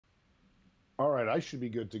All right, I should be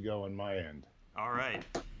good to go on my end. All right.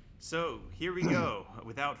 So here we go.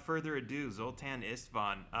 Without further ado, Zoltan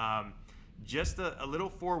Istvan. Just a little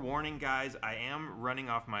forewarning, guys. I am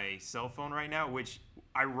running off my cell phone right now, which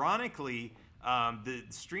ironically, the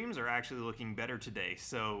streams are actually looking better today.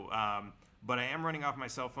 But I am running off my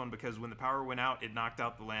cell phone because when the power went out, it knocked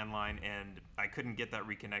out the landline and I couldn't get that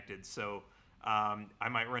reconnected. So I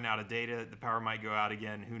might run out of data. The power might go out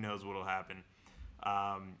again. Who knows what'll happen.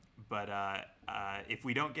 But if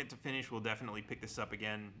we don't get to finish, we'll definitely pick this up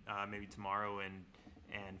again, maybe tomorrow,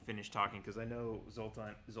 and finish talking because I know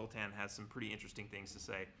Zoltan has some pretty interesting things to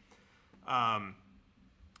say.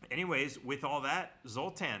 Anyways, with all that,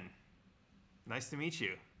 Zoltan, nice to meet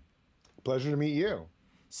you. Pleasure to meet you.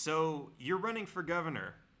 So you're running for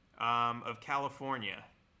governor of California,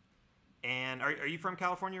 and are you from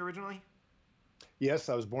California originally? Yes,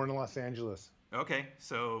 I was born in Los Angeles. Okay,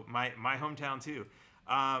 so my hometown too.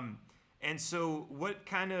 And so what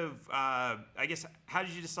kind of, I guess, how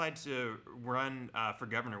did you decide to run for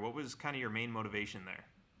governor? What was kind of your main motivation there?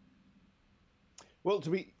 Well, to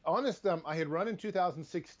be honest, I had run in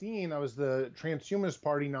 2016. I was the Transhumanist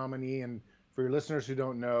Party nominee, and for your listeners who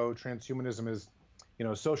don't know, transhumanism is,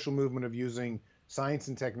 a social movement of using science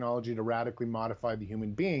and technology to radically modify the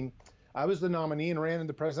human being. I was the nominee and ran in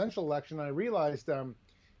the presidential election. And I realized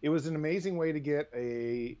it was an amazing way to get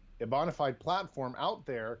a bona fide platform out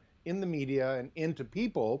there in the media and into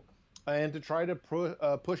people, and to try to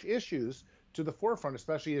push issues to the forefront,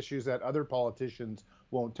 especially issues that other politicians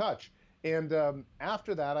won't touch. And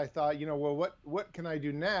after that, I thought, well, what can I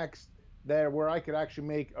do next where I could actually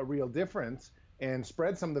make a real difference and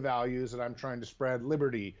spread some of the values that I'm trying to spread: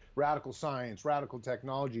 liberty, radical science, radical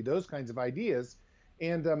technology, those kinds of ideas.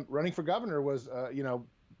 And running for governor was,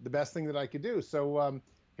 the best thing that I could do. So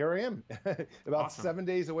here I am, about Awesome. 7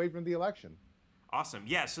 days away from the election. Awesome.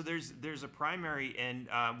 Yeah, so there's a primary, and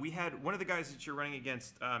we had one of the guys that you're running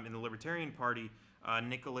against in the Libertarian Party,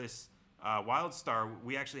 Nicholas Wildstar.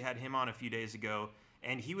 We actually had him on a few days ago,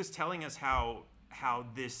 and he was telling us how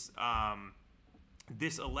this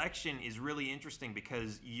election is really interesting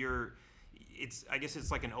because I guess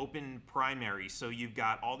it's like an open primary. So you've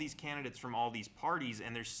got all these candidates from all these parties,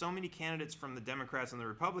 and there's so many candidates from the Democrats and the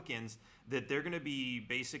Republicans that they're going to be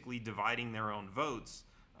basically dividing their own votes.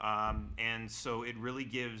 And so it really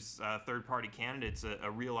gives third-party candidates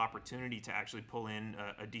a real opportunity to actually pull in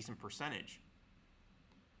a decent percentage.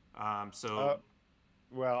 Well,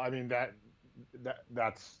 I mean,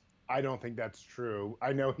 that's I don't think that's true.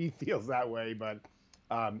 I know he feels that way, but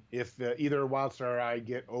if either Wildstar or I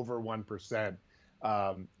get over 1%,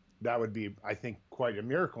 that would be, I think, quite a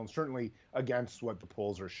miracle, and certainly against what the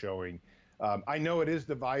polls are showing. I know it is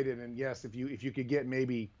divided, and yes, if you could get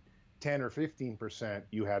maybe 10 or 15%,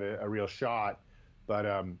 you had a real shot.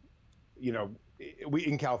 But we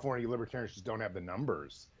in California, libertarians just don't have the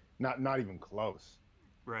numbers, not even close.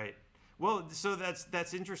 Right. Well, so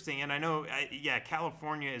that's interesting, and I know,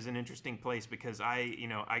 California is an interesting place because I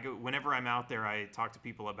go whenever I'm out there, I talk to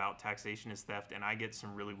people about taxation is theft, and I get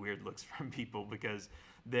some really weird looks from people because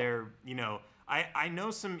I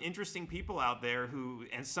know some interesting people out there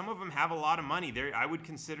and some of them have a lot of money. I would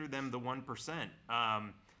consider them the 1%.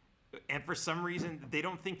 And for some reason, they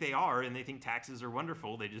don't think they are, and they think taxes are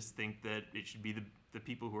wonderful. They just think that it should be the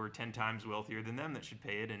people who are 10 times wealthier than them that should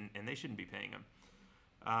pay it, and they shouldn't be paying them.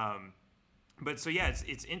 But so yeah,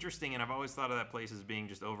 it's interesting, and I've always thought of that place as being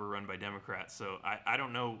just overrun by Democrats. So I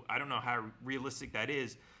don't know how realistic that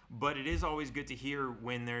is, but it is always good to hear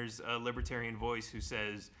when there's a libertarian voice who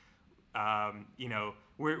says, we're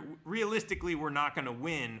not going to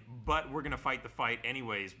win, but we're going to fight the fight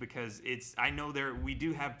anyways, because I know we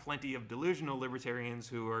do have plenty of delusional libertarians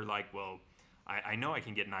who are like, well, I know I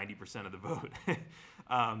can get 90% of the vote.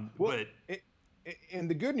 And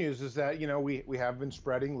the good news is that, we have been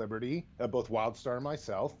spreading liberty, both Wildstar and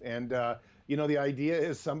myself. And, the idea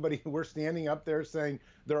is we're standing up there saying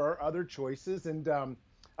there are other choices. And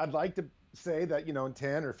I'd like to say that, in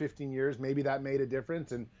 10 or 15 years, maybe that made a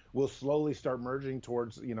difference and we'll slowly start merging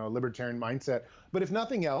towards, a libertarian mindset. But if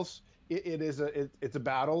nothing else, it's a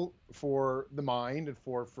battle for the mind and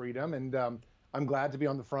for freedom. And I'm glad to be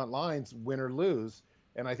on the front lines, win or lose.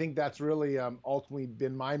 And I think that's really ultimately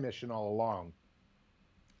been my mission all along.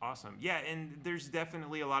 Awesome. Yeah, and there's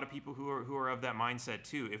definitely a lot of people who are of that mindset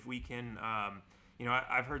too. If we can,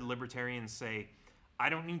 I've heard libertarians say, I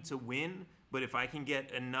don't need to win, but if I can get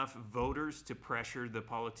enough voters to pressure the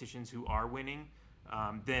politicians who are winning,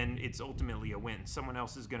 then it's ultimately a win. Someone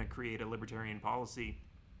else is going to create a libertarian policy,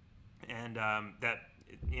 and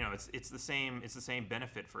it's the same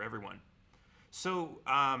benefit for everyone. So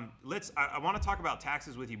I want to talk about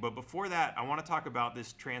taxes with you, but before that, I want to talk about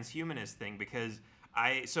this transhumanist thing because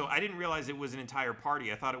I didn't realize it was an entire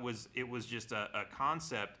party. I thought it was just a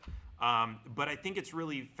concept, but I think it's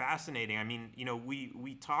really fascinating. I mean,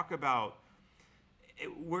 we talk about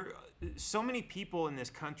we're so many people in this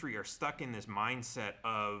country are stuck in this mindset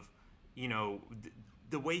of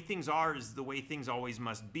the way things are is the way things always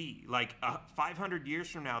must be. Like 500 years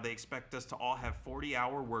from now, they expect us to all have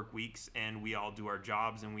 40-hour work weeks and we all do our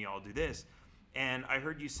jobs and we all do this. And I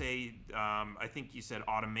heard you say, I think you said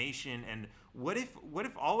automation. And what if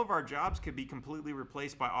all of our jobs could be completely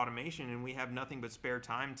replaced by automation and we have nothing but spare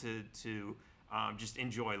time to just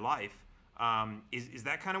enjoy life? Is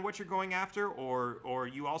that kind of what you're going after? Or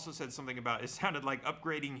you also said something about, it sounded like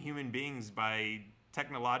upgrading human beings by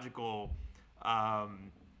technological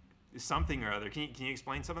something or other. Can you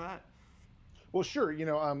explain some of that? Well, sure.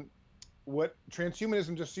 What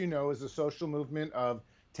transhumanism, just so you know, is a social movement of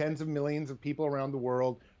tens of millions of people around the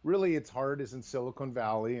world. Really, its heart is in Silicon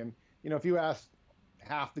Valley. And, if you ask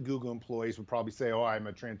half the Google employees would probably say, oh, I'm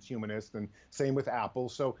a transhumanist, and same with Apple.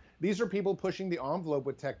 So these are people pushing the envelope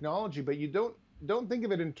with technology, but you don't think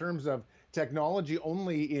of it in terms of technology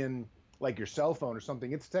only in like your cell phone or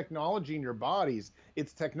something. It's technology in your bodies.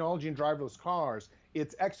 It's technology in driverless cars.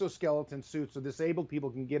 It's exoskeleton suits so disabled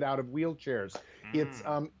people can get out of wheelchairs. It's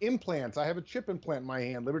implants. I have a chip implant in my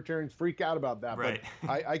hand. Libertarians freak out about that, right.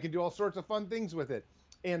 But I can do all sorts of fun things with it.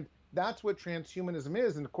 And that's what transhumanism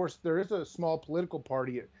is. And of course, there is a small political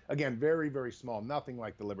party, again, very, very small, nothing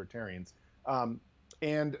like the libertarians.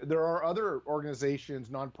 And there are other organizations,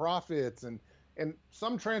 nonprofits, and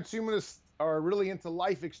some transhumanists are really into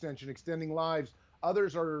life extension, extending lives.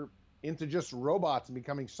 Others are into just robots and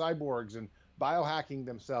becoming cyborgs and biohacking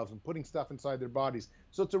themselves and putting stuff inside their bodies.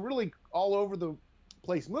 So it's a really all over the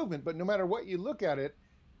place movement. But no matter what you look at it,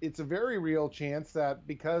 it's a very real chance that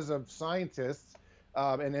because of scientists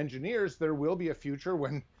and engineers, there will be a future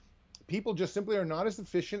when people just simply are not as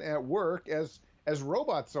efficient at work as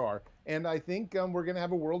robots are. And I think we're going to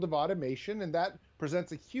have a world of automation, and that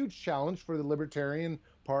presents a huge challenge for the Libertarian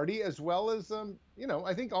Party, as well as,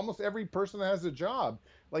 I think almost every person that has a job.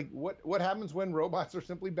 Like, what happens when robots are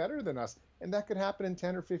simply better than us? And that could happen in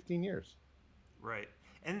 10 or 15 years. Right.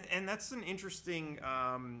 And that's an interesting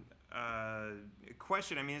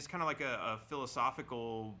question. I mean, it's kind of like a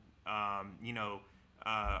philosophical,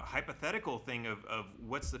 hypothetical thing of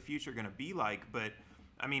what's the future going to be like. But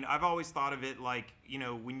I mean, I've always thought of it like,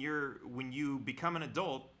 when you become an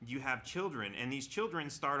adult, you have children, and these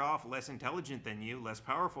children start off less intelligent than you, less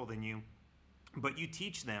powerful than you, but you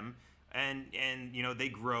teach them, and they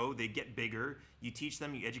grow, they get bigger. You teach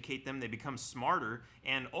them, you educate them, they become smarter,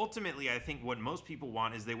 and ultimately, I think what most people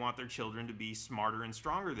want is they want their children to be smarter and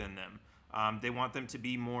stronger than them. They want them to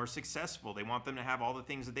be more successful. They want them to have all the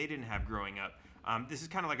things that they didn't have growing up. This is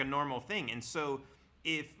kind of like a normal thing, and so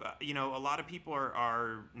if a lot of people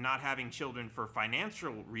are not having children for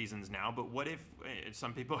financial reasons now, but what if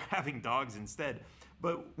some people are having dogs instead?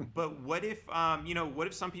 But what if what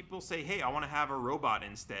if some people say, hey, I want to have a robot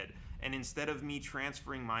instead, and instead of me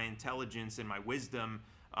transferring my intelligence and my wisdom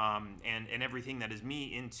and everything that is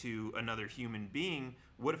me into another human being,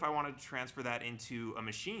 what if I wanted to transfer that into a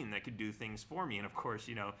machine that could do things for me, and of course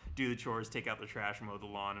do the chores, take out the trash, mow the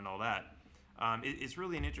lawn, and all that? It's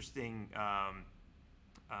really an interesting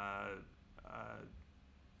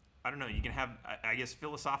I don't know, you can have, I guess,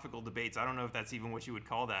 philosophical debates. I don't know if that's even what you would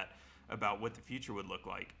call that, about what the future would look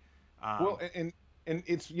like. Well, and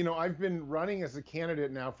it's, I've been running as a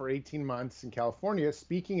candidate now for 18 months in California,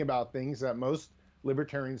 speaking about things that most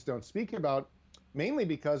libertarians don't speak about, mainly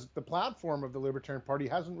because the platform of the Libertarian Party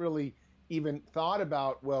hasn't really even thought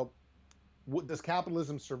about, well, does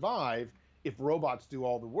capitalism survive if robots do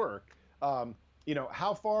all the work?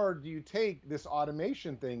 How far do you take this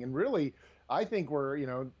automation thing? And really, I think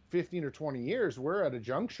we're, 15 or 20 years, we're at a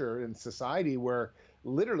juncture in society where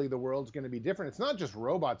literally the world's going to be different. It's not just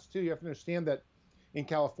robots, too. You have to understand that in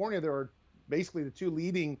California, there are basically the two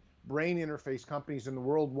leading brain interface companies in the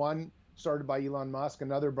world. One started by Elon Musk,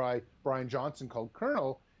 another by Brian Johnson, called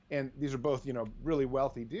Kernel. And these are both, really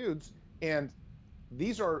wealthy dudes. And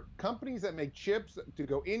these are companies that make chips to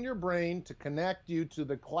go in your brain to connect you to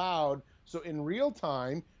the cloud. So in real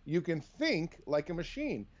time, you can think like a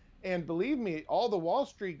machine. And believe me, all the Wall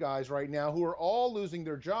Street guys right now who are all losing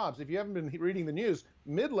their jobs, if you haven't been reading the news,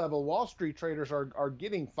 mid-level Wall Street traders are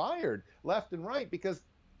getting fired left and right because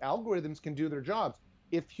algorithms can do their jobs.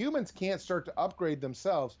 If humans can't start to upgrade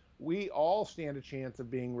themselves, we all stand a chance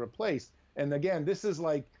of being replaced. And again, this is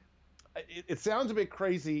like, it sounds a bit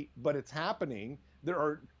crazy, but it's happening. There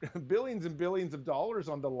are billions and billions of dollars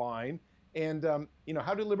on the line. And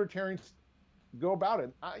how do libertarians go about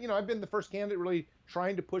it? I've been the first candidate really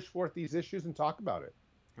trying to push forth these issues and talk about it.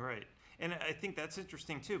 Right. And I think that's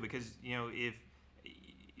interesting too, because if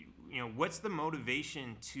what's the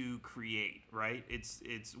motivation to create, right? It's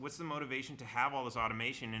what's the motivation to have all this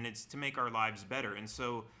automation, and it's to make our lives better. And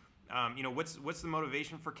so what's the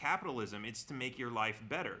motivation for capitalism? It's to make your life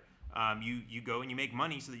better. You go and you make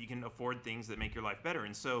money so that you can afford things that make your life better.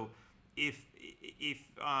 And so if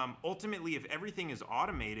ultimately, if everything is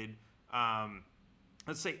automated,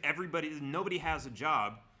 let's say nobody has a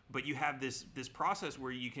job, but you have this process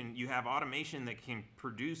where you have automation that can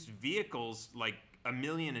produce vehicles like 1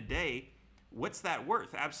 million a day. What's that worth?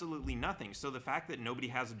 Absolutely nothing. So the fact that nobody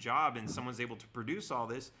has a job and someone's able to produce all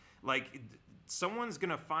this, like, someone's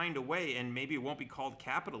going to find a way, and maybe it won't be called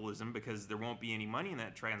capitalism because there won't be any money in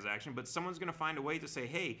that transaction, but someone's going to find a way to say,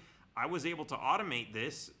 hey, I was able to automate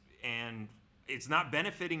this, and it's not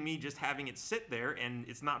benefiting me just having it sit there, and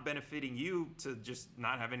it's not benefiting you to just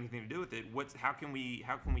not have anything to do with it. How can we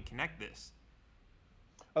connect this?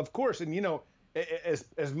 Of course, and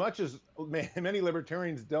as much as many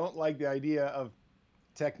libertarians don't like the idea of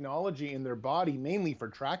technology in their body, mainly for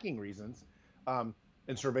tracking reasons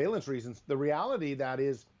and surveillance reasons, the reality that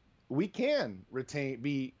is we can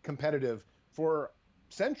be competitive for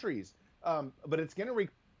centuries, but it's going to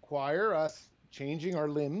require us changing our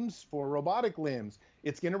limbs for robotic limbs.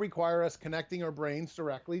 It's going to require us connecting our brains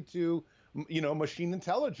directly to machine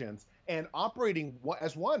intelligence and operating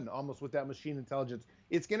as one almost with that machine intelligence.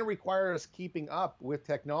 It's going to require us keeping up with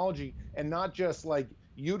technology and not just like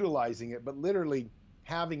utilizing it, but literally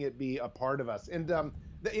having it be a part of us. And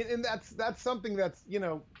that's something that's,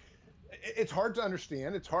 it's hard to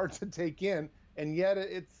understand. It's hard to take in. And yet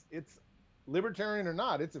it's libertarian or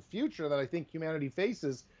not, it's a future that I think humanity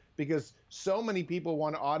faces, because so many people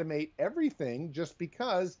want to automate everything just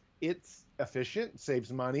because it's efficient,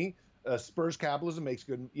 saves money, spurs capitalism, makes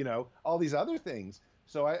good, all these other things.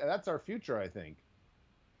 So that's our future, I think.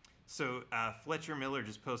 So Fletcher Miller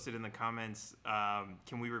just posted in the comments,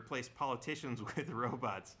 can we replace politicians with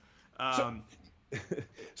robots? So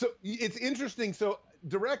it's interesting. So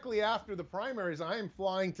directly after the primaries, I am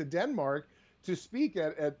flying to Denmark to speak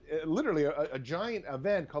at literally a giant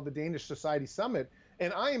event called the Danish Society Summit.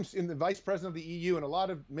 And I am in the vice president of the EU, and a lot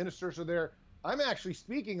of ministers are there. I'm actually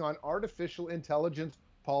speaking on artificial intelligence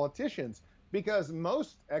politicians, because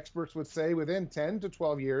most experts would say within 10 to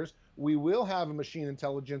 12 years, we will have a machine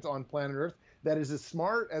intelligence on planet Earth that is as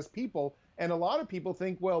smart as people. And a lot of people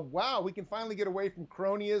think, well, wow, we can finally get away from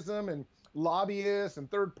cronyism and lobbyists and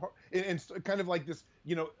third party, and kind of like this,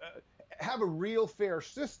 have a real fair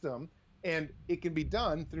system. And it can be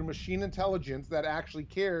done through machine intelligence that actually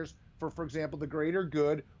cares for example, the greater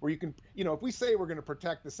good, where you can, if we say we're going to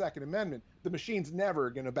protect the Second Amendment, the machine's never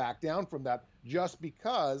going to back down from that just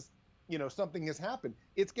because, something has happened.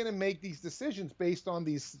 It's going to make these decisions based on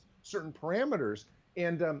these certain parameters.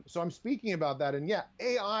 And so I'm speaking about that. And yeah,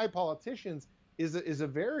 AI politicians is a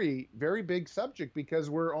very, very big subject, because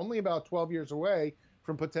we're only about 12 years away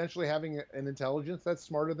from potentially having an intelligence that's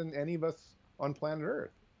smarter than any of us on planet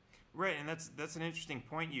Earth. Right, and that's an interesting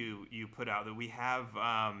point you put out, that we have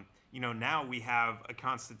now we have a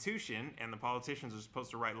constitution, and the politicians are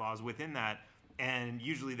supposed to write laws within that, and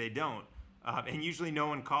usually they don't, and usually no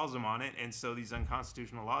one calls them on it, and so these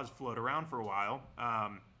unconstitutional laws float around for a while.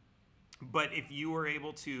 But if you were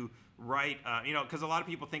able to write, because a lot of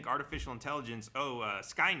people think artificial intelligence,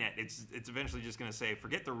 Skynet, it's eventually just going to say,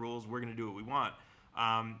 forget the rules, we're going to do what we want.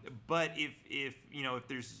 But if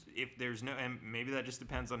there's no, and maybe that just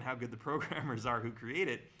depends on how good the programmers are who create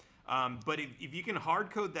it. But if you can hard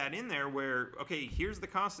code that in there, where, okay, here's the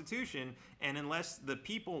Constitution, and unless the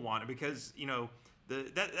people want it, because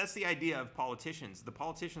that's the idea of politicians. The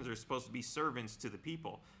politicians are supposed to be servants to the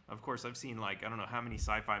people. Of course, I've seen, like, I don't know how many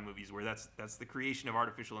sci-fi movies where that's the creation of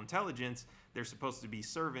artificial intelligence. They're supposed to be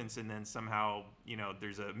servants, and then somehow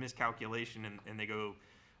there's a miscalculation, and they go.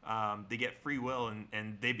 They get free will,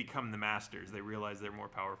 and they become the masters. They realize they're more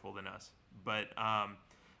powerful than us. But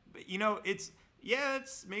it's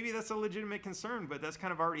maybe that's a legitimate concern, but that's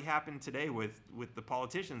kind of already happened today with the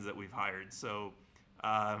politicians that we've hired. So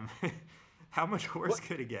how much worse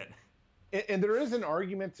could it get? And there is an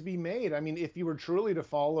argument to be made. I mean, if you were truly to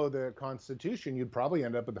follow the Constitution, you'd probably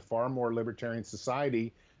end up with a far more libertarian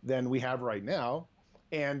society than we have right now.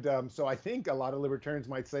 And so I think a lot of libertarians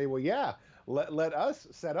might say, well, yeah, let us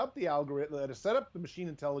set up the algorithm, let us set up the machine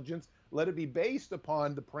intelligence, let it be based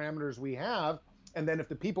upon the parameters we have. And then if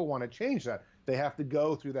the people want to change that, they have to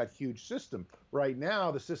go through that huge system. Right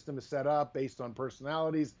now, the system is set up based on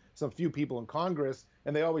personalities, some few people in Congress,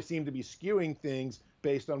 and they always seem to be skewing things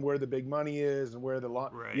based on where the big money is and where the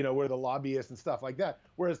Right. where the lobbyists and stuff like that.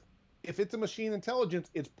 Whereas if it's a machine intelligence,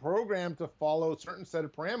 it's programmed to follow a certain set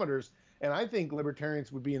of parameters. And I think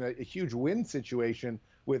libertarians would be in a huge win situation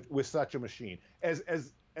with such a machine. As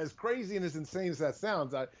crazy and as insane as that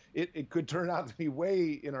sounds, it could turn out to be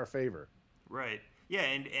way in our favor. Right. Yeah,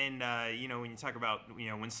 and you know, when you talk about, you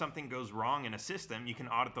know, when something goes wrong in a system, you can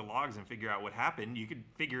audit the logs and figure out what happened. You could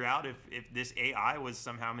figure out if this AI was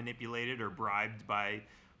somehow manipulated or bribed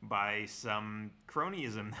by some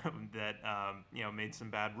cronyism that you know, made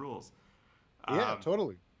some bad rules. Yeah, Um,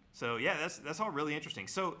 totally. so yeah, that's all really interesting.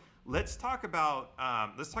 So let's talk about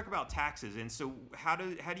taxes. And so how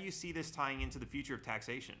do you see this tying into the future of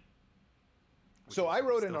taxation, which So is I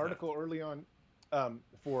wrote an still theft? article early on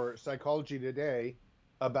for Psychology Today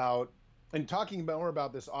about and talking more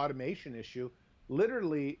about this automation issue.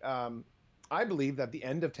 Literally, I believe that the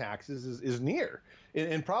end of taxes is near,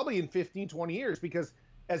 and probably in 15, 20 years, because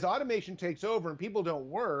as automation takes over and people don't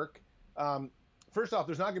work, first off,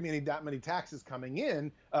 there's not going to be that many taxes coming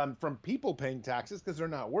in from people paying taxes because they're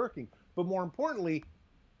not working. But more importantly,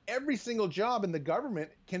 every single job in the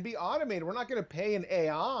government can be automated. We're not going to pay an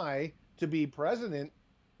AI to be president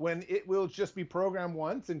when it will just be programmed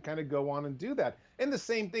once and kind of go on and do that. And the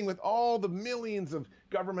same thing with all the millions of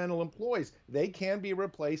governmental employees. They can be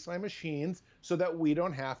replaced by machines so that we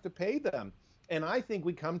don't have to pay them. And I think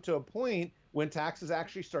we come to a point when taxes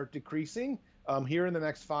actually start decreasing here in the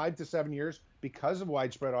next 5 to 7 years because of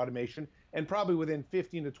widespread automation, and probably within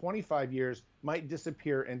 15 to 25 years might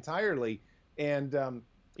disappear entirely. And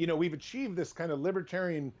you know, we've achieved this kind of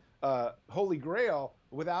libertarian holy grail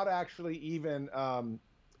without actually even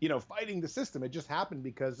you know, fighting the system. It just happened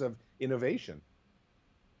because of innovation.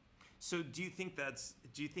 So do you think that's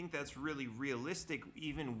really realistic,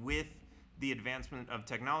 even with the advancement of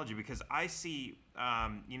technology? Because I see,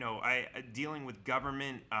 you know, I dealing with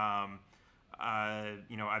government.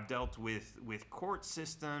 You know, I've dealt with court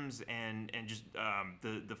systems and just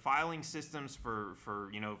the filing systems for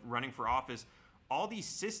you know, running for office. All these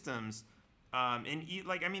systems.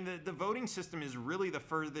 Like, I mean, the voting system is really the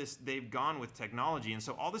furthest they've gone with technology, and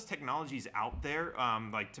so all this technology is out there,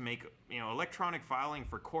 like to make, you know, electronic filing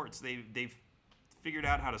for courts. They've figured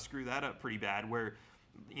out how to screw that up pretty bad. Where,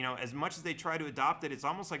 you know, as much as they try to adopt it, it's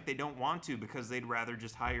almost like they don't want to because they'd rather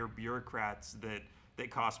just hire bureaucrats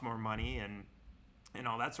that cost more money and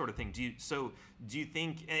all that sort of thing. Do you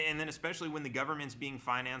think, and then especially when the government's being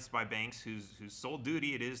financed by banks whose sole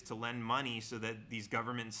duty it is to lend money so that these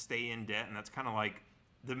governments stay in debt, and that's kind of like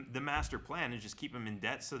the master plan is just keep them in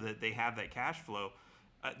debt so that they have that cash flow.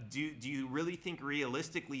 Do you really think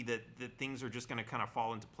realistically that things are just going to kind of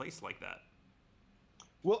fall into place like that?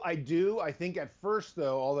 Well, I do. I think at first,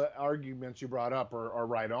 though, all the arguments you brought up are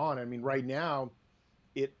right on. I mean, right now,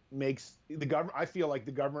 it makes the government, I feel like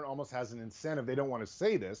the government almost has an incentive. They don't want to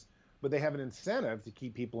say this, but they have an incentive to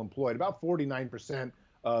keep people employed. About 49%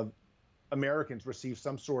 of Americans receive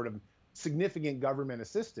some sort of significant government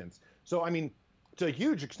assistance. So, I mean, to a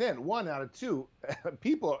huge extent, 1 out of 2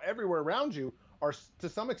 people everywhere around you are to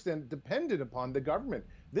some extent dependent upon the government.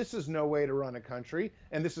 This is no way to run a country,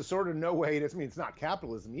 and this is sort of no way to, I mean, it's not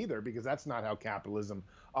capitalism either, because that's not how capitalism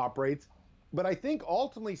operates. But I think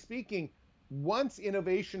ultimately speaking, once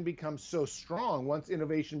innovation becomes so strong, once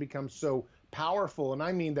innovation becomes so powerful, and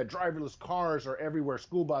I mean that driverless cars are everywhere,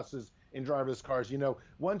 school buses in driverless cars, you know,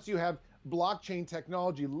 once you have blockchain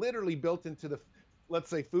technology literally built into the, let's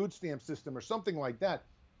say, food stamp system or something like that,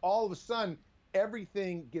 all of a sudden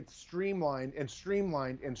everything gets streamlined and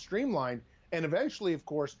streamlined and streamlined. And eventually, of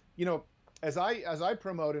course, you know, as I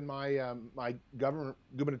promote in my my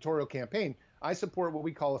gubernatorial campaign, I support what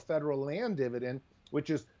we call a federal land dividend, which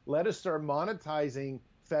is let us start monetizing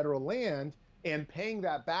federal land and paying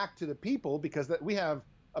that back to the people, because that we have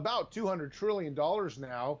about $200 trillion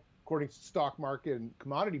now, according to stock market and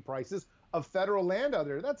commodity prices, of federal land out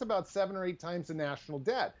there. That's about 7 or 8 times the national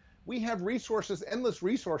debt. We have resources, endless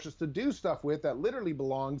resources to do stuff with that literally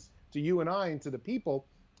belongs to you and I and to the people.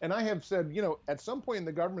 And I have said, you know, at some point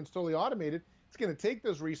the government's totally automated. It's going to take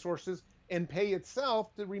those resources and pay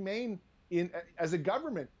itself to remain in as a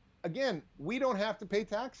government. Again, we don't have to pay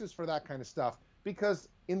taxes for that kind of stuff, because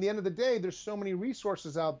in the end of the day, there's so many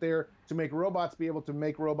resources out there to make robots be able to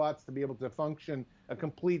make robots to be able to function a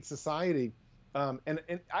complete society. And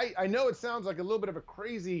I know it sounds like a little bit of a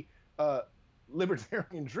crazy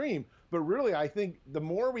libertarian dream, but really I think the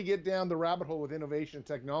more we get down the rabbit hole with innovation and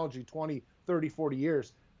technology, 20, 30, 40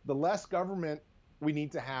 years, the less government we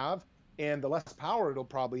need to have and the less power it'll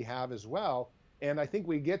probably have as well. And I think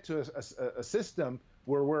we get to a system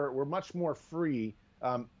where we're much more free,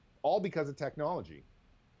 all because of technology.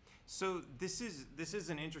 So this is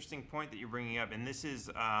an interesting point that you're bringing up, and this is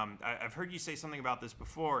I've heard you say something about this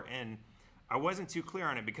before, and I wasn't too clear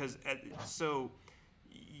on it because so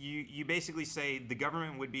you basically say the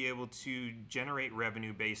government would be able to generate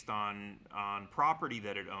revenue based on property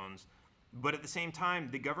that it owns, but at the same time,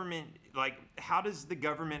 the government, like, how does the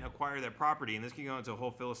government acquire that property? And this can go into a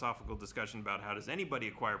whole philosophical discussion about how does anybody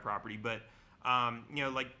acquire property, but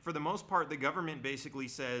like for the most part, the government basically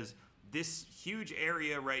says, this huge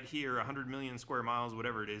area right here, 100 million square miles,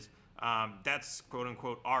 whatever it is, that's quote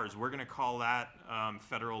unquote ours. We're going to call that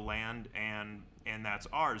federal land, and that's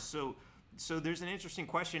ours. So there's an interesting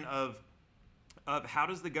question of how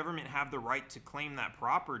does the government have the right to claim that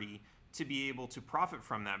property to be able to profit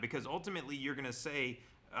from that? Because ultimately, you're going to say,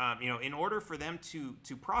 in order for them to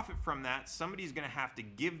profit from that, somebody's going to have to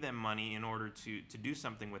give them money in order to do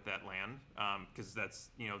something with that land, because that's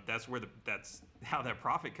how that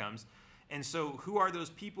profit comes. And so, who are those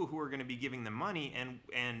people who are going to be giving them money?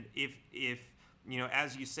 And if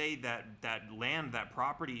as you say, that land, that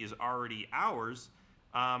property is already ours,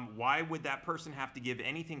 why would that person have to give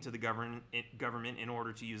anything to the government in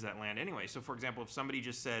order to use that land anyway? So, for example, if somebody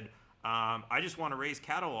just said, I just want to raise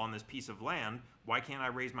cattle on this piece of land, why can't I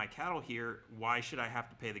raise my cattle here? Why should I have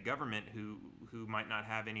to pay the government who might not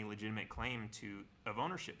have any legitimate claim of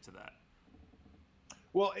ownership to that?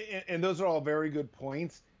 Well, and those are all very good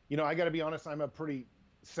points. I got to be honest, I'm a pretty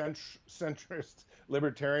centrist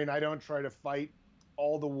libertarian. I don't try to fight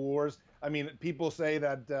all the wars. I mean, people say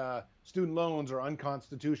that student loans are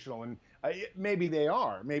unconstitutional, and maybe they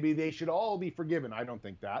are. Maybe they should all be forgiven. I don't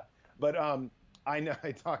think that. But I know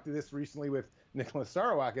I talked to this recently with Nicholas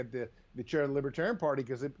Sarawak at the chair of the Libertarian Party,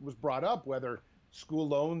 because it was brought up whether school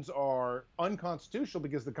loans are unconstitutional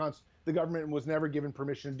because the government was never given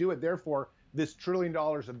permission to do it. Therefore, this $1 trillion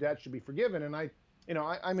of debt should be forgiven. And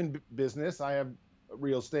I'm in business. I have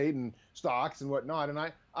real estate and stocks and whatnot. And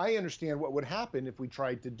I understand what would happen if we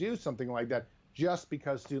tried to do something like that, just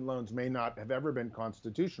because student loans may not have ever been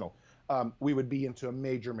constitutional. We would be into a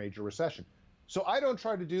major, major recession. So I don't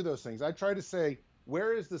try to do those things. I try to say,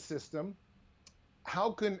 where is the system?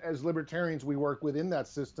 How can, as libertarians, we work within that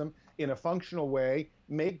system in a functional way,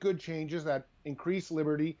 make good changes that increase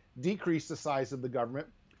liberty, decrease the size of the government?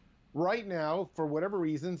 Right now, for whatever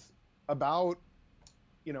reasons, about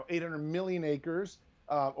 800 million acres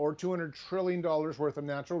or $200 trillion worth of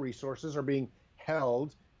natural resources are being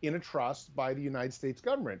held in a trust by the United States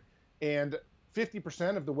government. And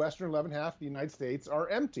 50% of the western 11 half of the United States are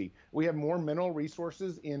empty. We have more mineral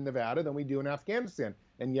resources in Nevada than we do in Afghanistan,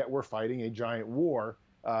 and yet we're fighting a giant war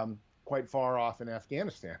quite far off in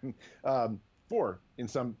Afghanistan in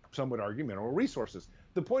some would argue, mineral resources.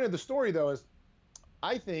 The point of the story, though, is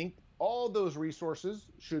I think all those resources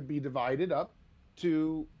should be divided up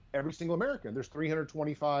to every single American. There's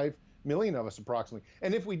 325 million of us approximately.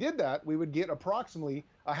 And if we did that, we would get approximately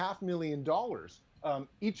 $500,000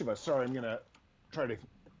 each of us. Sorry, I'm going to try to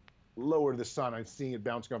lower the sun. I'm seeing it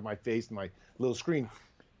bouncing off my face and my little screen.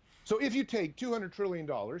 So if you take $200 trillion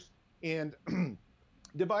and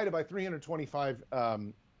divide it by 325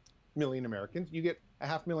 million Americans, you get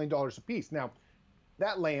 $500,000 apiece. Now,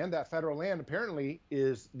 that land, that federal land, apparently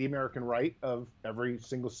is the American right of every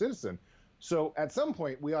single citizen. So at some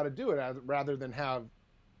point, we ought to do it rather than have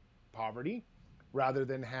poverty, rather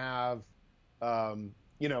than have,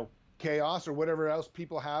 chaos or whatever else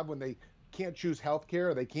people have when they can't choose healthcare,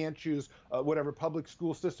 or they can't choose whatever public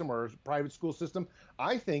school system or private school system.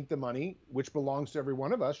 I think the money, which belongs to every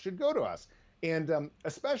one of us, should go to us. And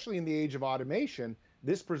especially in the age of automation,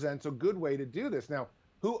 this presents a good way to do this. Now,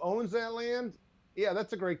 who owns that land? Yeah,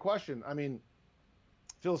 that's a great question. I mean,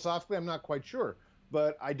 philosophically, I'm not quite sure.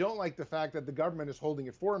 But I don't like the fact that the government is holding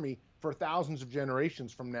it for me for thousands of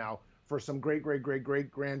generations from now for some great, great, great, great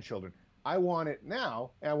grandchildren. I want it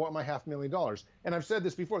now, and I want my $500,000. And I've said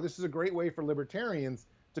this before, this is a great way for libertarians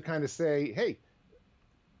to kind of say, hey,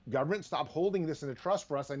 government, stop holding this in a trust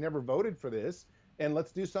for us. I never voted for this. And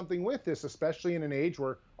let's do something with this, especially in an age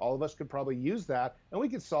where all of us could probably use that. And we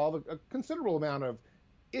could solve a considerable amount of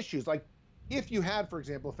issues. Like if you had, for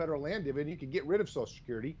example, a federal land dividend, you could get rid of Social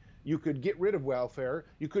Security. You could get rid of welfare.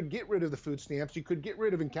 You could get rid of the food stamps. You could get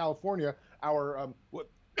rid of, in California, our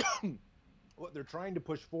what they're trying to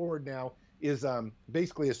push forward now is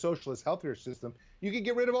basically a socialist healthcare system. You could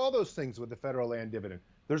get rid of all those things with the federal land dividend.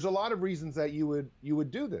 There's a lot of reasons that you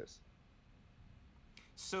would do this.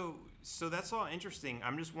 So that's all interesting.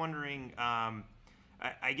 I'm just wondering.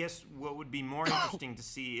 I guess what would be more interesting to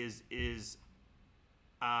see is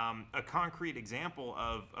a concrete example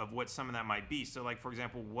of what some of that might be. So, like, for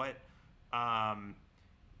example, what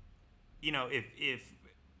if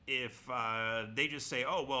they just say,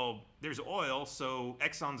 oh, well, there's oil, so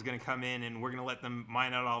Exxon's going to come in and we're going to let them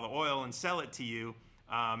mine out all the oil and sell it to you,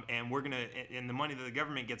 and and the money that the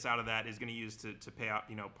government gets out of that is going to use to pay out,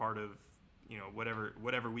 part of,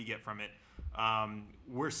 whatever we get from it.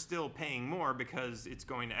 We're still paying more because it's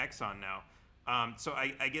going to Exxon now. So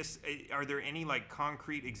I guess, are there any like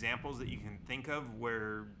concrete examples that you can think of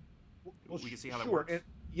where we can see how that works? And,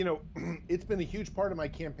 it's been a huge part of my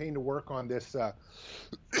campaign to work on this,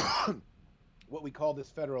 what we call this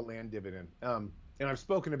federal land dividend. And I've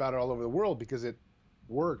spoken about it all over the world because it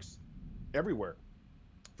works everywhere.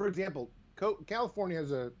 For example, California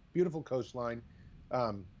has a beautiful coastline,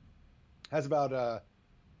 has about $3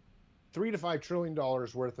 to $5 trillion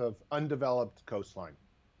worth of undeveloped coastline.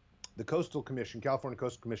 The Coastal Commission, California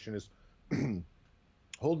Coastal Commission, is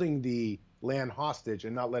holding the land hostage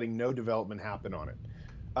and not letting no development happen on it.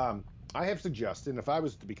 I have suggested, if I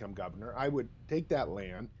was to become governor, I would take that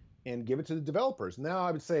land and give it to the developers. Now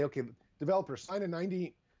I would say, okay, developers, sign a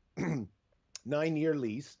 99-year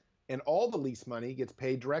lease, and all the lease money gets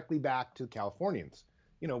paid directly back to Californians.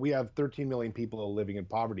 We have 13 million people living in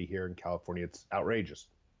poverty here in California. It's outrageous.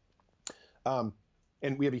 And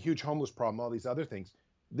we have a huge homeless problem, all these other things.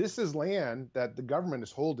 This is land that the government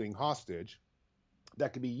is holding hostage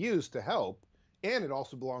that could be used to help, and it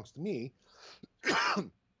also belongs to me.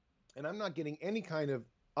 And I'm not getting any kind of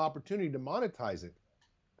opportunity to monetize it.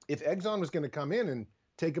 If Exxon was going to come in and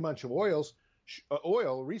take a bunch of oil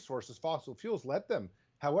resources, fossil fuels, let them.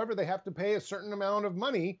 However, they have to pay a certain amount of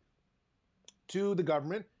money to the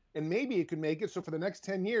government, and maybe it could make it so for the next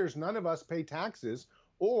 10 years, none of us pay taxes,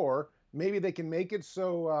 or maybe they can make it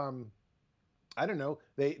so, I don't know,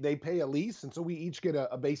 they pay a lease, and so we each get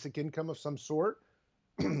a basic income of some sort.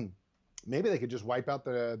 Maybe they could just wipe out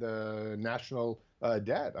the national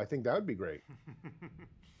debt. I think that would be great.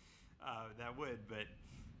 That would, but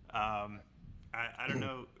I don't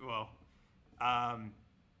know. Well, I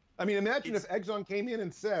mean, imagine if Exxon came in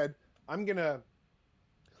and said, I'm going to,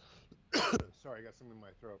 sorry, I got something in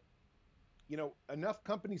my throat. Enough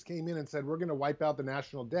companies came in and said, we're going to wipe out the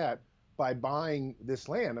national debt by buying this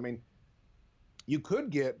land. I mean, you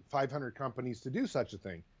could get 500 companies to do such a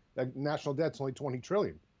thing. The national debt's only 20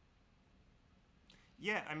 trillion.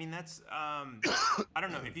 Yeah, I mean, that's, I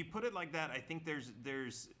don't know. If you put it like that, I think there's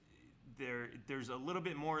a little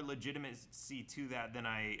bit more legitimacy to that than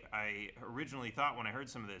I originally thought when I heard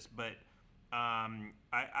some of this. But I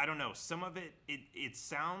don't know. Some of it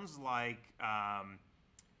sounds like,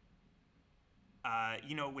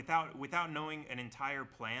 without knowing an entire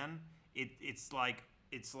plan, it's like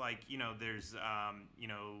there's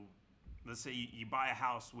let's say you buy a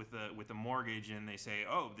house with a mortgage, and they say,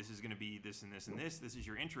 oh, this is going to be this and this and this. This is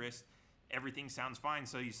your interest. Everything sounds fine,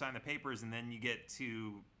 so you sign the papers, and then you get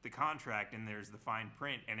to the contract, and there's the fine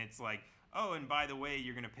print, and it's like, oh, and by the way,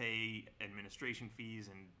 you're going to pay administration fees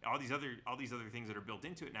and all these other things that are built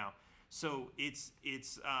into it now. So it's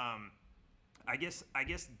I guess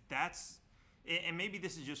that's, and maybe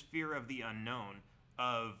this is just fear of the unknown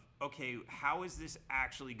of, okay, how is this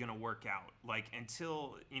actually going to work out? Like,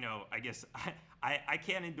 until, I guess I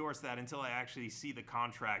can't endorse that until I actually see the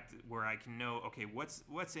contract where I can know, okay,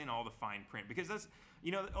 what's in all the fine print, because that's,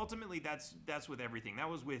 ultimately that's with everything. That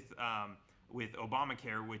was with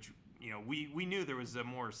Obamacare, which, we knew there was a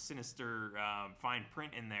more sinister fine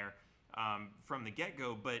print in there from the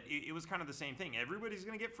get-go, but it was kind of the same thing. Everybody's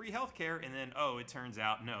going to get free health care, and then, oh, it turns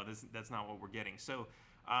out, no, that's not what we're getting. So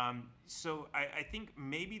I think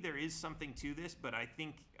maybe there is something to this, but I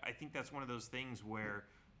think that's one of those things where,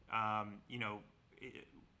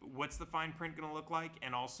 what's the fine print going to look like?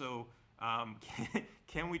 And also,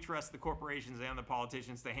 can we trust the corporations and the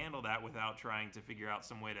politicians to handle that without trying to figure out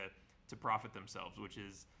some way to profit themselves, which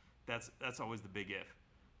is, that's always the big if.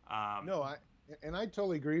 No, I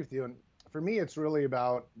totally agree with you. And for me, it's really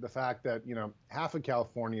about the fact that, half of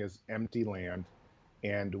California is empty land,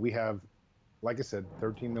 and we have, like I said,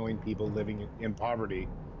 13 million people living in poverty.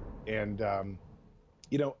 And,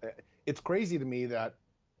 it's crazy to me that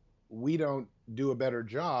we don't do a better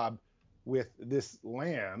job with this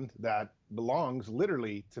land that belongs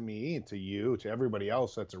literally to me, to you, to everybody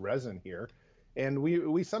else that's a resident here. And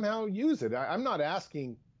we somehow use it. I'm not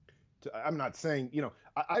asking I'm not saying,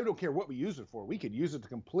 I don't care what we use it for. We could use it to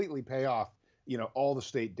completely pay off, all the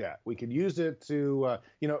state debt. We could use it to,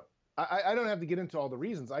 I don't have to get into all the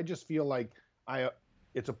reasons. I just feel like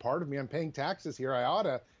it's a part of me. I'm paying taxes here. I ought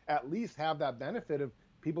to at least have that benefit of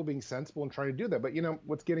people being sensible and trying to do that. But,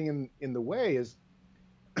 what's getting in the way is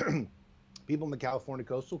people in the California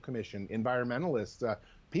Coastal Commission, environmentalists,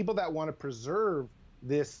 people that want to preserve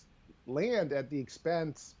this land at the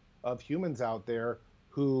expense of humans out there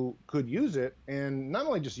who could use it, and not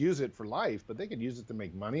only just use it for life, but they could use it to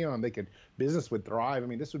make money on. Business would thrive. I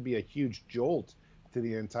mean, this would be a huge jolt to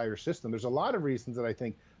the entire system. There's a lot of reasons that I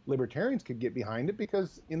think libertarians could get behind it,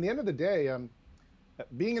 because in the end of the day,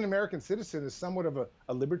 being an American citizen is somewhat of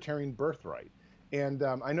a libertarian birthright. And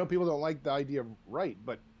I know people don't like the idea of right,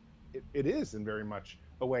 but it is in very much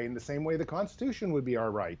a way, in the same way the Constitution would be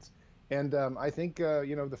our rights. And I think,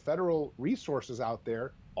 the federal resources out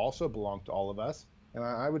there also belong to all of us. And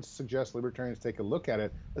I would suggest libertarians take a look at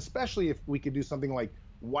it, especially if we could do something like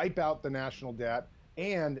wipe out the national debt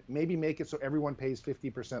and maybe make it so everyone pays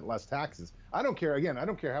 50% less taxes. I don't care. Again, I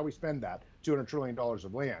don't care how we spend that $200 trillion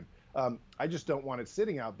of land. I just don't want it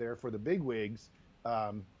sitting out there for the bigwigs,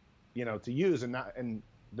 to use, and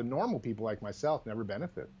the normal people like myself never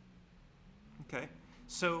benefit. Okay.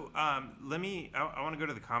 So I want to go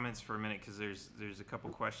to the comments for a minute, because there's a couple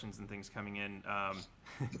questions and things coming in.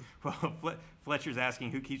 Well, Fletcher's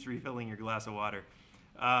asking, who keeps refilling your glass of water?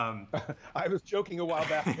 I was joking a while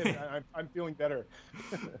back, and I'm feeling better.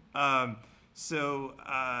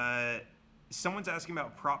 Someone's asking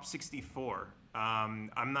about Prop 64.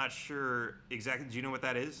 I'm not sure exactly. Do you know what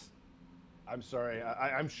that is? I'm sorry.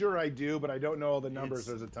 I'm sure I do, but I don't know all the numbers.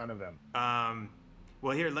 There's a ton of them.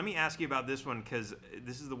 Well, here, let me ask you about this one, because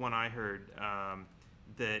this is the one I heard,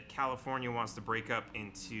 that California wants to break up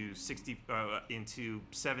into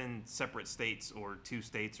 7 separate states, or 2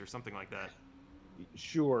 states, or something like that.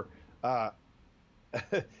 Sure. That's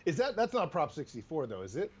not Prop 64 though,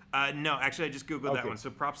 is it? No, actually, I just Googled that Okay. one. So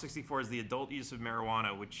Prop 64 is the adult use of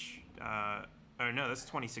marijuana, which, no, that's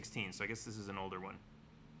 2016. So I guess this is an older one.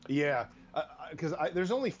 Yeah, because there's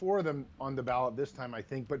only 4 of them on the ballot this time, I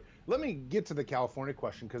think. But let me get to the California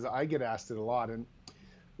question, because I get asked it a lot. And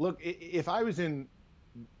look, if I was in,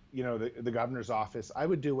 the governor's office, I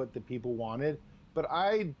would do what the people wanted. But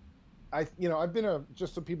I've been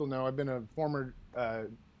just so people know, I've been a former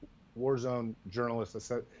war zone journalist,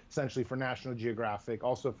 essentially for National Geographic.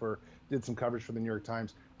 Also did some coverage for the New York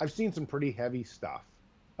Times. I've seen some pretty heavy stuff.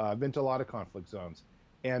 I've been to a lot of conflict zones,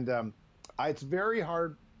 and it's very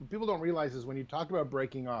hard. What people don't realize is when you talk about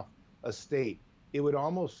breaking off a state, it would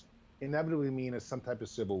almost inevitably mean some type of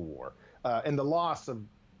civil war, and the loss of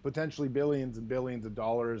potentially billions and billions of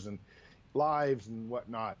dollars and lives and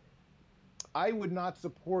whatnot. I would not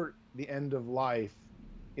support the end of life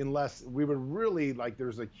unless we were really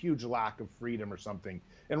there's a huge lack of freedom or something.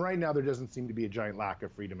 And right now there doesn't seem to be a giant lack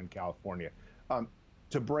of freedom in California,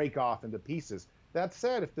 to break off into pieces. That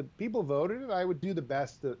said, if the people voted it, I would do the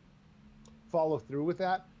best to follow through with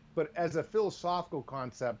that. But as a philosophical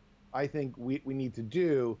concept, I think we need to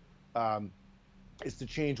do is to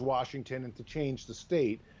change Washington, and to change the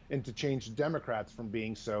state, and to change the Democrats from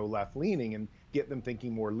being so left-leaning, and get them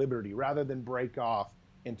thinking more liberty, rather than break off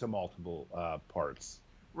into multiple parts.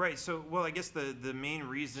 Right. So, well, I guess the main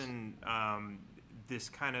reason this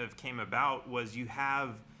kind of came about was you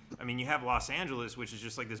have Los Angeles, which is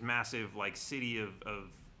just like this massive city of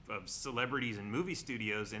celebrities and movie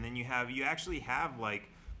studios, and then you actually have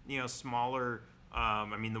smaller.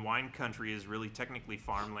 The wine country is really technically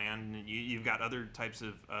farmland, and you've got other types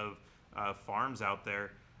of farms out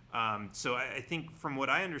there. So I think from what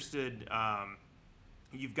I understood,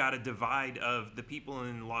 you've got a divide of the people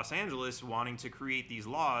in Los Angeles wanting to create these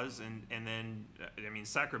laws, and then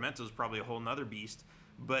Sacramento is probably a whole nother beast,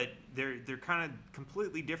 but they're kind of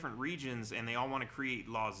completely different regions, and they all want to create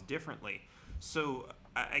laws differently. So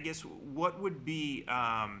I guess what would be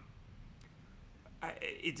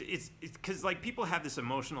it's because people have this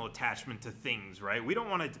emotional attachment to things, right? We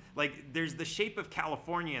don't want to there's the shape of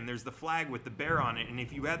California, and there's the flag with the bear on it, and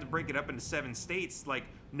if you had to break it up into 7 states,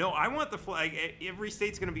 no, I want the flag. Every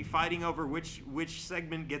state's going to be fighting over which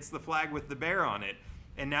segment gets the flag with the bear on it,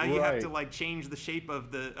 and now you have to change the shape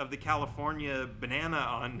of the California banana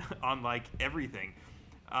on everything.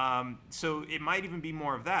 So it might even be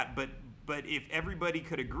more of that, but if everybody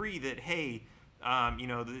could agree that, hey,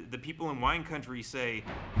 the people in wine country say,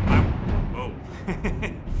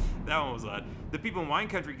 that one was odd. The people in wine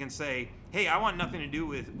country can say, hey, I want nothing to do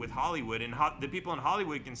with Hollywood, and the people in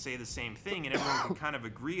Hollywood can say the same thing, and everyone can kind of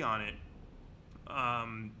agree on it.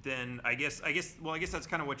 Then I guess that's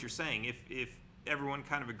kind of what you're saying. If everyone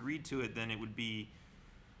kind of agreed to it, then it would be.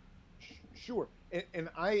 Sure. And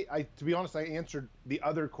I, to be honest, I answered the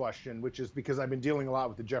other question, which is because I've been dealing a lot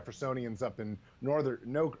with the Jeffersonians up in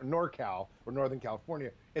NorCal, or Northern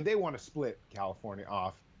California, and they want to split California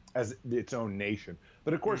off as its own nation.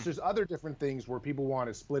 But of course, there's other different things where people want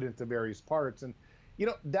to split into various parts, and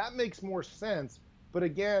that makes more sense. But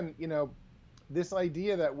again, this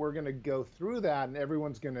idea that we're going to go through that and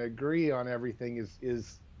everyone's going to agree on everything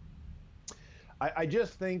is I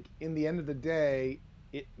just think in the end of the day,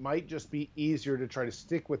 it might just be easier to try to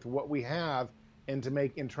stick with what we have and to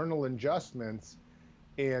make internal adjustments.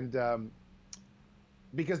 And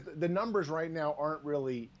because the numbers right now aren't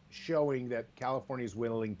really showing that California is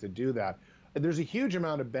willing to do that. There's a huge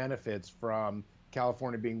amount of benefits from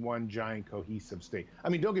California being one giant cohesive state. I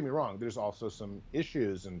mean, don't get me wrong, there's also some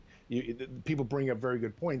issues, and people bring up very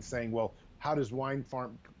good points saying, well, how does wine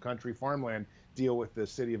country farmland deal with the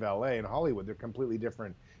city of LA and Hollywood? They're completely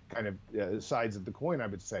different kind of sides of the coin, I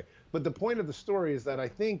would say. But the point of the story is that I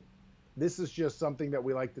think this is just something that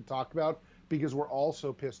we like to talk about because we're all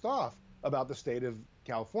so pissed off about the state of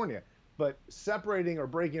California. But separating or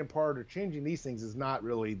breaking apart or changing these things is not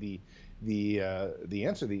really the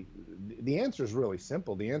answer. The answer is really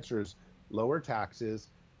simple. The answer is lower taxes,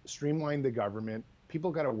 streamline the government.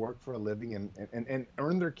 People got to work for a living and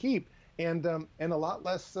earn their keep, and a lot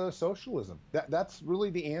less socialism. That's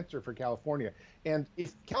really the answer for California. And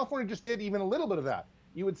if California just did even a little bit of that,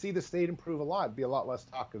 you would see the state improve a lot. It'd be a lot less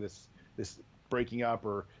talk of this breaking up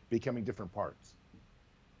or becoming different parts.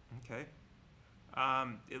 Okay. I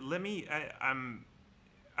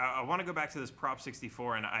want to go back to this Prop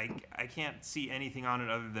 64, and I can't see anything on it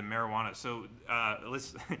other than marijuana. So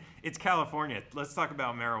it's California. Let's talk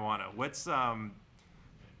about marijuana. What's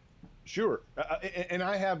Sure, and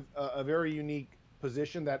I have a very unique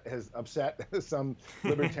position that has upset some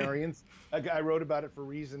libertarians. I wrote about it for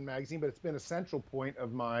Reason magazine, but it's been a central point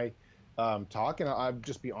of my talk. And I'll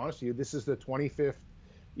just be honest with you, this is the 25th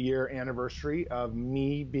year anniversary of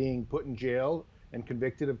me being put in jail and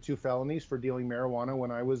convicted of 2 felonies for dealing marijuana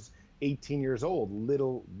when I was 18 years old,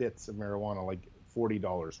 little bits of marijuana, like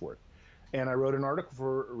 $40 worth. And I wrote an article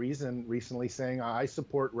for Reason recently saying I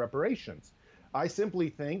support reparations. I simply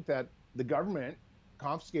think that the government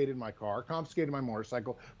confiscated my car, confiscated my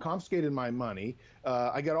motorcycle, confiscated my money.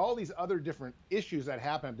 I got all these other different issues that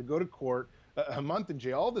happened. I had to go to court, a month in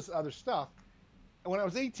jail, all this other stuff when I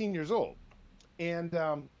was 18 years old. And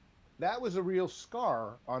that was a real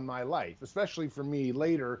scar on my life, especially for me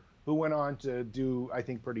later, who went on to do, I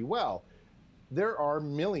think, pretty well. There are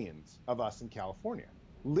millions of us in California.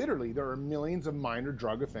 Literally, there are millions of minor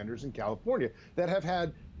drug offenders in California that have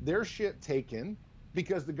had their shit taken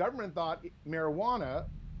because the government thought marijuana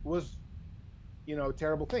was, a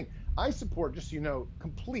terrible thing. I support, just so you know,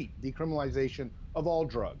 complete decriminalization of all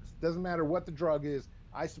drugs. Doesn't matter what the drug is,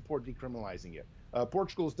 I support decriminalizing it.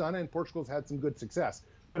 Portugal's done it, and Portugal's had some good success.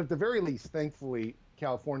 But at the very least, thankfully,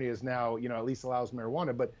 California is now, at least allows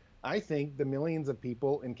marijuana. But I think the millions of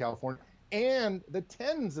people in California and the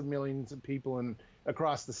tens of millions of people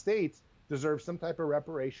across the states deserve some type of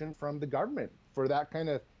reparation from the government for that kind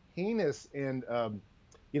of heinous and,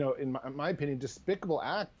 in my opinion, despicable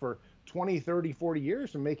act for 20, 30, 40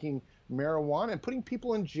 years of making marijuana and putting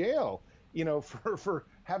people in jail, for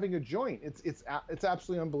having a joint. It's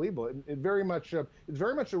absolutely unbelievable. It's very much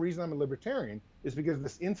the reason I'm a libertarian is because of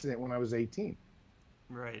this incident when I was 18.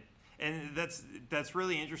 Right. And that's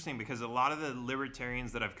really interesting because a lot of the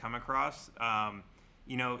libertarians that I've come across,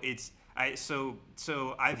 so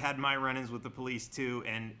I've had my run-ins with the police too,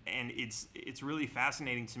 and it's really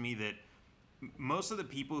fascinating to me that most of the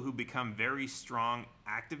people who become very strong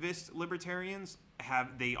activist libertarians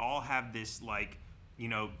they all have this like,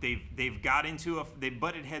 they've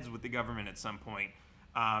butted heads with the government at some point.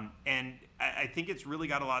 And I think it's really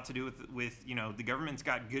got a lot to do with the government's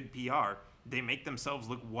got good PR. They make themselves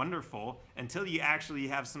look wonderful until you actually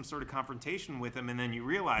have some sort of confrontation with them, and then you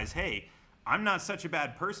realize, hey, I'm not such a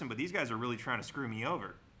bad person, but these guys are really trying to screw me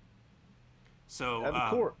over. So of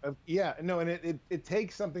course, yeah, no, and it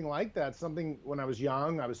takes something like that. Something when I was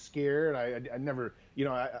young, I was scared. I never,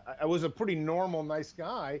 I was a pretty normal, nice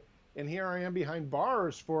guy, and here I am behind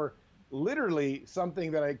bars for literally something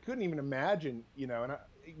that I couldn't even imagine, and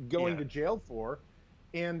going to jail for,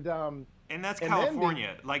 and that's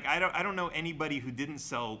California. Like I don't know anybody who didn't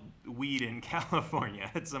sell weed in California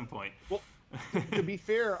at some point. Well, to be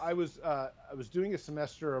fair, I was doing a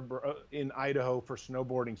semester in Idaho for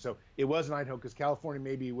snowboarding, so it was in Idaho because California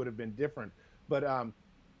maybe would have been different, but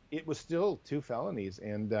it was still 2 felonies,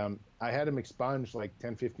 and I had them expunged like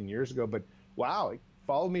 10, 15 years ago. But wow, it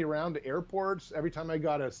followed me around to airports every time I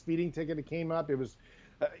got a speeding ticket. It came up. It was,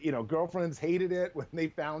 girlfriends hated it when they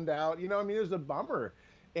found out. It was a bummer,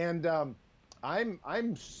 and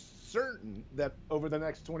I'm certain that over the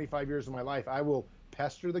next 25 years of my life, I will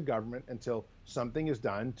pester the government until something is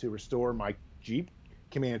done to restore my Jeep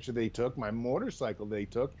Comanche they took, my motorcycle they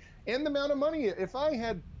took, and the amount of money. If I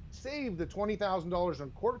had saved the $20,000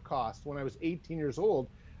 on court costs when I was 18 years old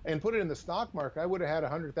and put it in the stock market, I would have had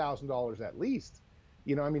 $100,000 at least.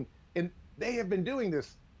 And they have been doing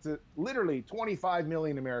this to literally 25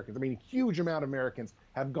 million Americans. I mean, a huge amount of Americans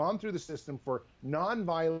have gone through the system for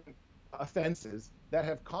nonviolent offenses that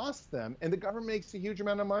have cost them, and the government makes a huge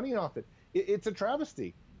amount of money off it. It's a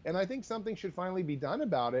travesty. And I think something should finally be done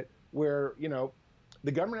about it where,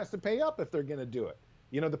 the government has to pay up if they're going to do it.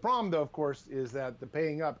 The problem, though, of course, is that the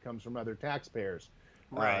paying up comes from other taxpayers.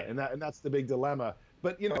 Right. And that's the big dilemma.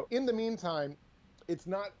 But, in the meantime, it's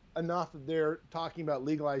not enough that they're talking about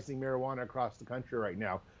legalizing marijuana across the country right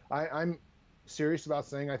now. I'm serious about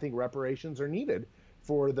saying I think reparations are needed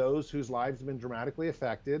for those whose lives have been dramatically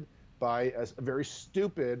affected by a very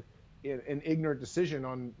stupid and ignorant decision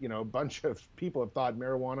on, a bunch of people have thought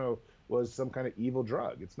marijuana was some kind of evil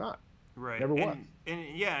drug. It's not. Right. Never was.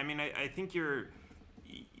 And yeah, I mean, I think you're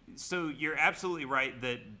absolutely right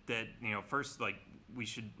that first, like, we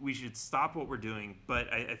should stop what we're doing.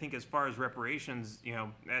 But I think as far as reparations,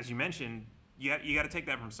 as you mentioned, you got to take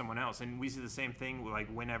that from someone else. And we see the same thing, like,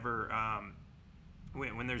 whenever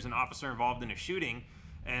when there's an officer involved in a shooting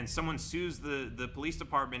and someone sues the police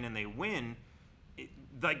department and they win,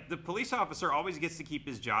 like, the police officer always gets to keep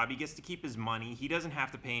his job. He gets to keep his money. He doesn't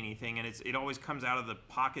have to pay anything, and it always comes out of the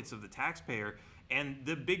pockets of the taxpayer. And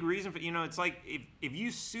the big reason for, it's like if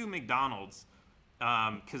you sue McDonald's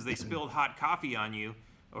because they spilled hot coffee on you,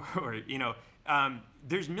 or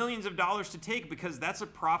there's millions of dollars to take because that's a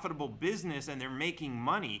profitable business and they're making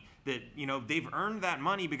money that, they've earned that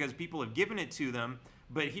money because people have given it to them.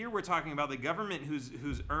 But here we're talking about the government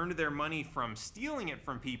who's earned their money from stealing it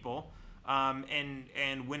from people.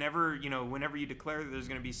 And whenever you declare that there's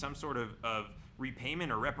going to be some sort of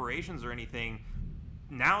repayment or reparations or anything,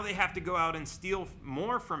 now they have to go out and steal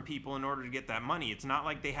more from people in order to get that money. It's not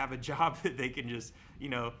like they have a job that they can just,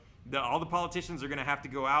 all the politicians are going to have to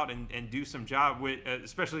go out and do some job with,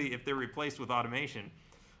 especially if they're replaced with automation.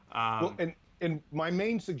 Well, and my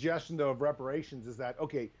main suggestion, though, of reparations is that,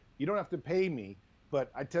 okay, you don't have to pay me,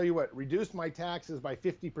 but I tell you what, reduce my taxes by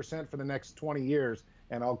 50% for the next 20 years,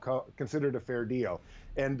 and I'll consider it a fair deal.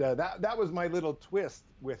 And that was my little twist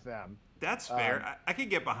with them. That's fair. I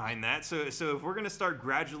could get behind that. So if we're going to start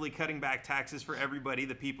gradually cutting back taxes for everybody,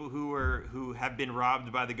 the people who have been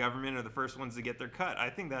robbed by the government are the first ones to get their cut.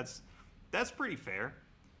 I think that's pretty fair.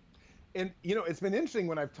 And, it's been interesting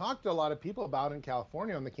when I've talked to a lot of people about it in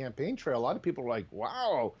California on the campaign trail. A lot of people are like,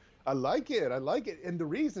 wow, I like it. And the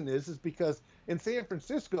reason is because in San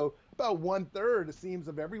Francisco, about 1/3, it seems,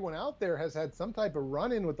 of everyone out there has had some type of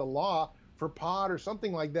run-in with the law for pot or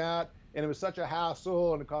something like that. And it was such a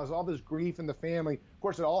hassle, and it caused all this grief in the family. Of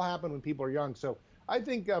course, it all happened when people are young. So I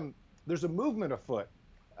think there's a movement afoot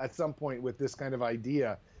at some point with this kind of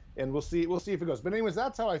idea, and we'll see if it goes. But anyways,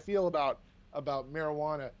 that's how I feel about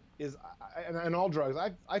marijuana and all drugs.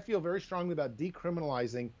 I feel very strongly about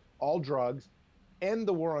decriminalizing all drugs, end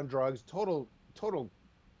the war on drugs. Total,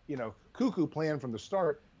 cuckoo plan from the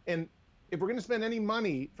start. And if we're going to spend any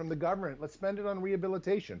money from the government, let's spend it on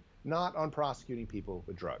rehabilitation, not on prosecuting people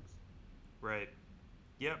with drugs. Right.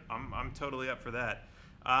 Yep. I'm totally up for that.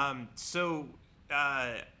 I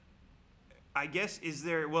guess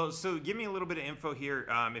so give me a little bit of info here.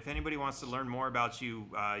 If anybody wants to learn more about you,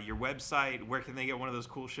 your website, where can they get one of those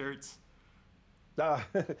cool shirts? Well,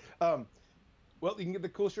 you can get the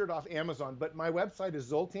cool shirt off Amazon, but my website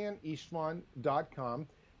is zoltanistvan.com,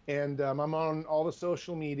 and I'm on all the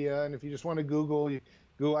social media. And if you just want to Google,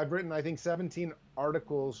 I've written, I think, 17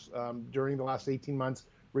 articles during the last 18 months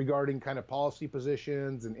regarding kind of policy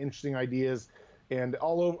positions and interesting ideas, and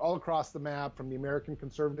all across the map, from the American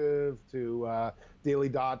Conservative to Daily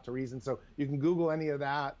Dot to Reason. So you can Google any of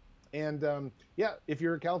that. And if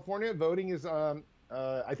you're in California, voting is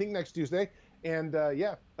I think next Tuesday. And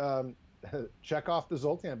check off the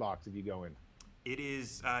Zoltan box if you go in. It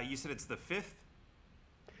is. You said it's the 5th.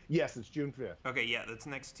 Yes, it's June 5th. Okay, yeah, that's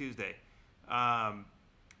next Tuesday.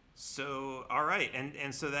 So, all right,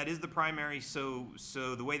 and so that is the primary. So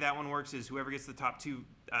the way that one works is whoever gets the top two,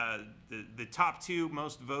 the top two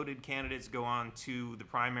most voted candidates go on to the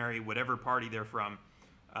primary, whatever party they're from.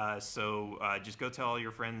 So just go tell all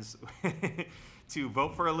your friends to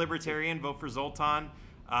vote for a libertarian, vote for Zoltan,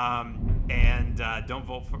 and don't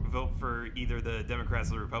vote for either the Democrats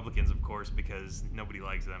or the Republicans, of course, because nobody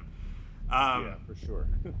likes them. Yeah, for sure.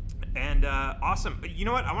 And awesome. You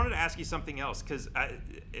know what? I wanted to ask you something else, because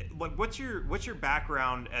what's your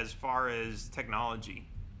background as far as technology?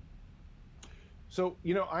 So,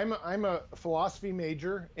 I'm a philosophy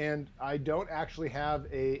major, and I don't actually have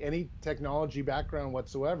any technology background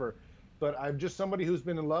whatsoever. But I'm just somebody who's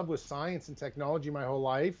been in love with science and technology my whole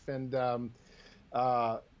life. And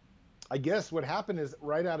I guess what happened is,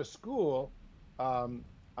 right out of school,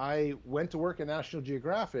 I went to work at National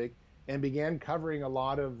Geographic. and began covering a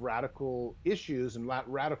lot of radical issues and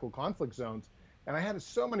radical conflict zones. And I had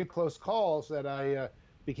so many close calls that I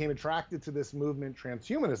became attracted to this movement,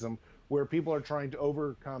 transhumanism, where people are trying to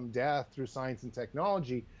overcome death through science and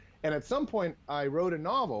technology. And at some point, I wrote a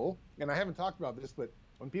novel, and I haven't talked about this, but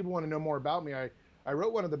when people want to know more about me, I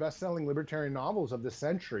wrote one of the best-selling libertarian novels of the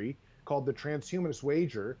century called The Transhumanist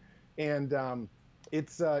Wager. And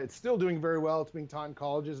it's still doing very well. It's being taught in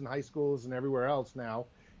colleges and high schools and everywhere else now.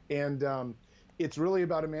 And it's really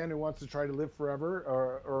about a man who wants to try to live forever,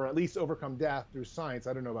 or at least overcome death through science.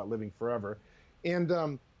 I don't know about living forever.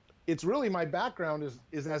 And it's really, my background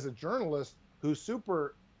is as a journalist who's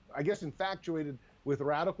super, I guess, infatuated with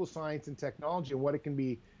radical science and technology and what it can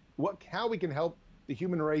be, how we can help the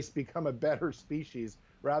human race become a better species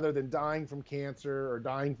rather than dying from cancer or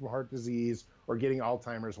dying from heart disease or getting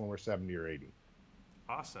Alzheimer's when we're 70 or 80.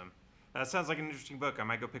 Awesome. That sounds like an interesting book. I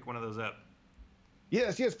might go pick one of those up.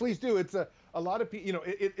 Yes, please do. It's a lot of people,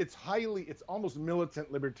 it's almost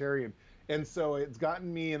militant libertarian. And so it's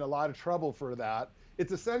gotten me in a lot of trouble for that.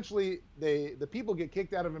 It's essentially, the people get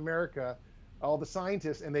kicked out of America, all the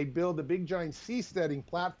scientists, and they build a big giant seasteading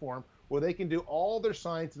platform where they can do all their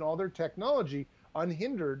science and all their technology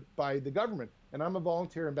unhindered by the government. And I'm a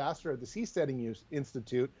volunteer ambassador at the Seasteading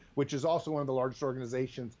Institute, which is also one of the largest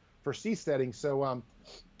organizations for seasteading. So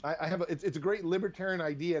it's a great libertarian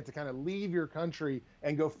idea to kind of leave your country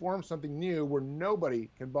and go form something new where nobody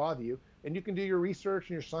can bother you, and you can do your research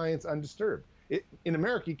and your science undisturbed. In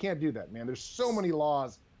America, you can't do that, man. There's so many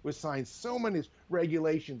laws with science, so many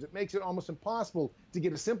regulations. It makes it almost impossible to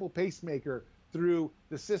get a simple pacemaker through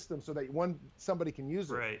the system so that somebody can use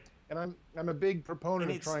it. Right. And I'm a big proponent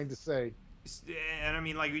of trying to say. And I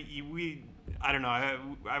mean, like I don't know.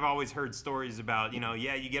 I've always heard stories about,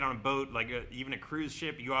 you get on a boat, like even a cruise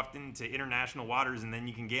ship, you go off into international waters, and then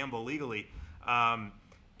you can gamble legally.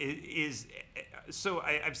 So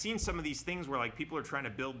I've seen some of these things where like people are trying to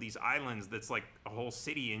build these islands that's like a whole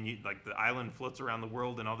city, and like the island floats around the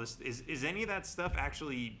world and all this. Is any of that stuff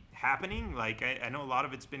actually happening? Like I know a lot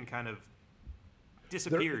of it's been kind of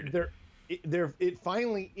disappeared. It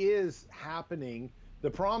finally is happening. The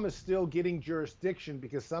problem is still getting jurisdiction,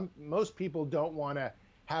 because most people don't want to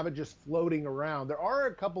have it just floating around. There are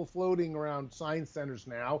a couple floating around science centers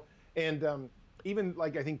now, and even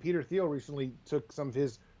like I think Peter Thiel recently took some of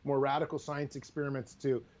his more radical science experiments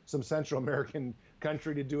to some Central American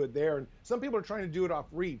country to do it there. And some people are trying to do it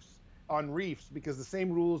on reefs, because the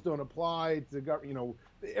same rules don't apply to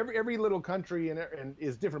every little country and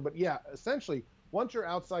is different. But yeah, essentially, once you're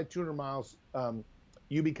outside 200 miles,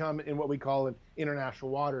 you become in what we call in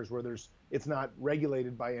international waters, where it's not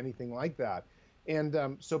regulated by anything like that.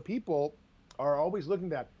 And so people are always looking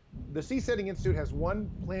at that. The Seasteading Institute has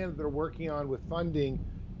one plan that they're working on with funding,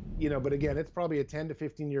 but again, it's probably a 10 to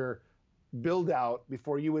 15 year build out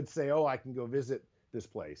before you would say, oh, I can go visit this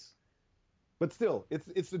place. But still,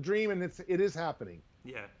 it's a dream, and it is happening.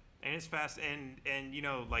 Yeah, and it's fast. And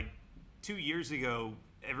like 2 years ago,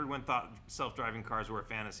 everyone thought self-driving cars were a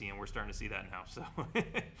fantasy, and we're starting to see that now. So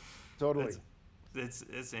totally,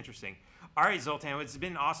 it's interesting. All right, Zoltan, it's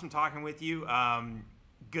been awesome talking with you.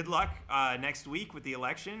 Good luck next week with the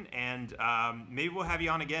election, and maybe we'll have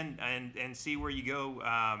you on again and see where you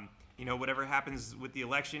go. Whatever happens with the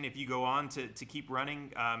election, if you go on to keep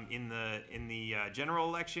running in the general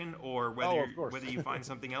election, or whether you find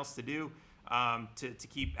something else to do to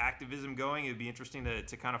keep activism going, it'd be interesting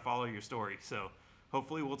to kind of follow your story. So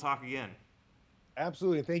hopefully we'll talk again.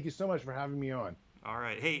 Absolutely. Thank you so much for having me on. All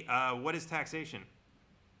right. Hey, what is taxation?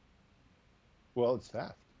 Well, it's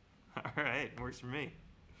theft. All right. Works for me.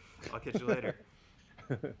 I'll catch you later.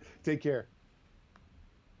 Take care.